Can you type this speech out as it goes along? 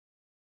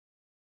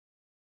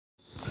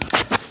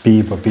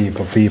People,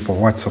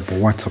 what's up,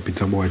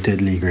 it's your boy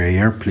Ted Lee Gray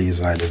here.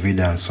 Please like the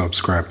video and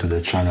subscribe to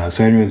the channel.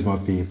 So anyways, my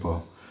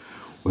people,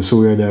 we saw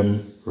where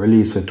them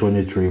release a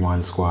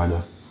 23-man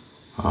squad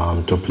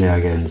to play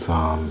against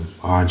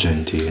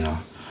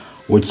Argentina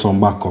with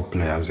some backup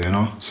players, you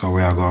know. So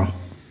we are going to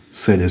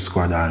see the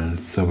squad and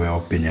see our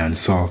opinion.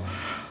 So,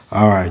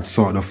 alright,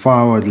 so the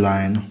forward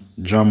line,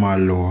 Jamal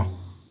Lowe,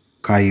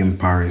 Kaheem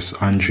Parris,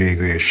 Andre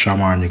Gray,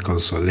 Shamar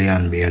Nicholson,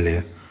 Leon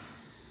Bailey,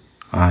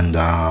 and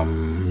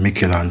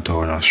Michail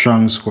Antonio.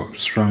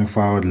 Strong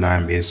forward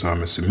line based on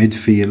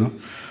midfield,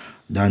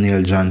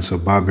 Daniel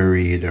Johnson,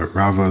 Reid,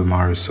 Ravel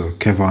Morrison,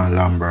 Kevon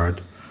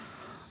Lambert,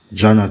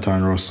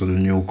 Jonathan Russell, the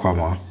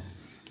newcomer,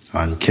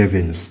 and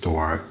Kevin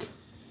Stewart.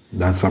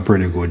 That's a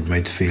pretty good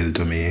midfield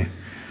to me.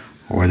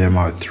 Where them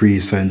are 3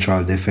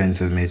 central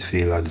defensive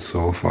midfielders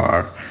so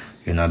far,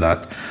 you know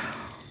that.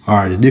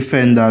 Alright, the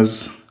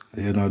defenders,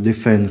 you know,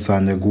 defense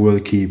and the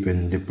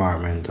goalkeeping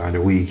department are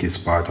the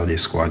weakest part of the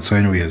squad. So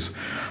anyways,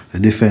 the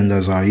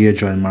defenders are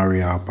Adrian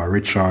Mariappa,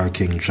 Richard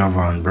King,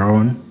 Javain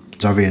Brown,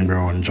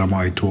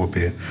 Jamoi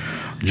Topey,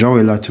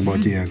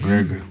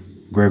 Latibeaudiere,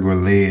 Gregory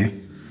Leigh,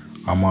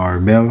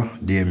 Amari'i Bell,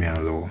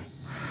 Damion Lowe.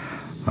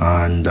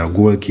 And the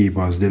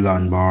goalkeepers,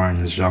 Dillon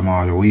Barnes,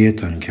 Jahmali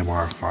Waite, and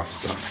Kemar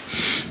Foster.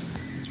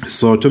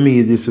 So to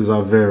me, this is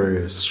a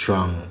very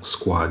strong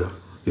squad.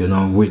 You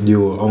know, with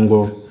you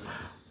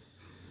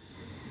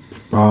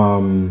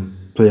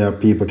player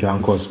people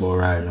can cuss about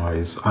right now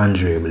is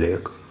Andre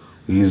Blake.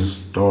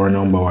 He's our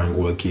 #1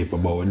 goalkeeper,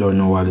 but we don't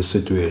know what the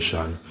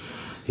situation.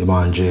 Him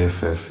on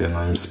JFF, you know,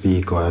 him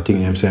speak, or I think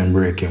him saying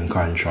break him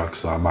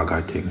contracts or a bag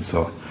of things.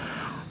 So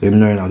him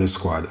not in the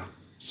squad.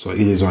 So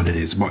it is what it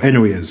is. But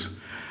anyways,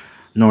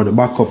 now the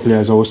backup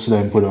players I was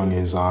them put on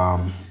is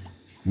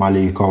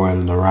Maliek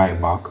Howell, the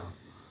right back,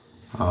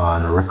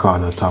 and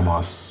Ricardo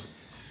Thomas,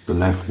 the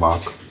left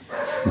back,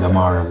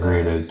 Demario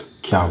graded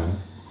Cam,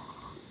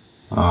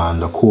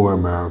 and the core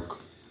Burke,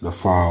 the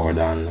forward,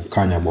 and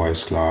Coniah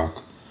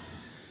Boyce-Clarke,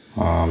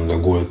 the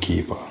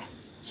goalkeeper.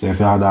 So if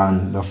you add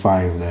on the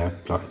 5 there,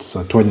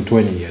 so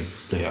 28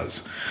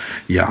 players.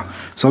 Yeah.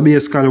 So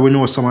basically we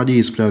know some of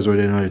these players were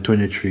in the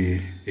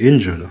 23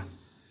 injured.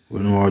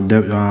 We know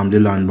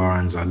Dillon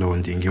Barnes, I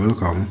don't think he will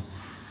come.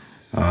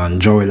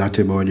 And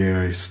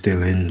Latibeaudiere is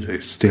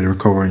still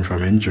recovering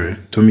from injury,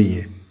 to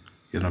me,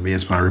 you know,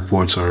 based on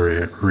reports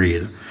or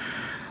read.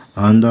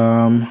 And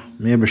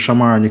maybe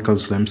Shamar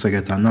Nicholson to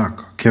get a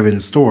knock.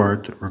 Kevin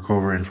Stewart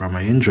recovering from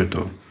an injury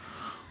too.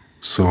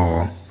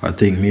 So I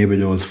think maybe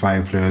those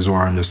 5 players who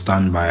are on the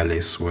standby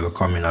list will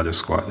come in at the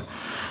squad.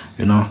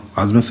 You know,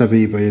 as I say,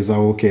 people, it's an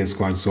okay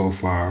squad so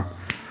far.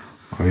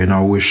 You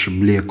know, wish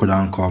Blake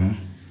couldn't come.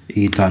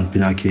 Ethan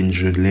Pinnock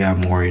injured,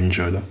 Liam more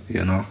injured,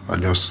 you know. I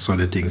just saw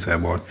the things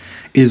about.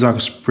 It is a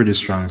pretty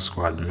strong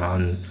squad,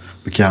 man.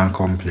 We can't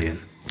complain.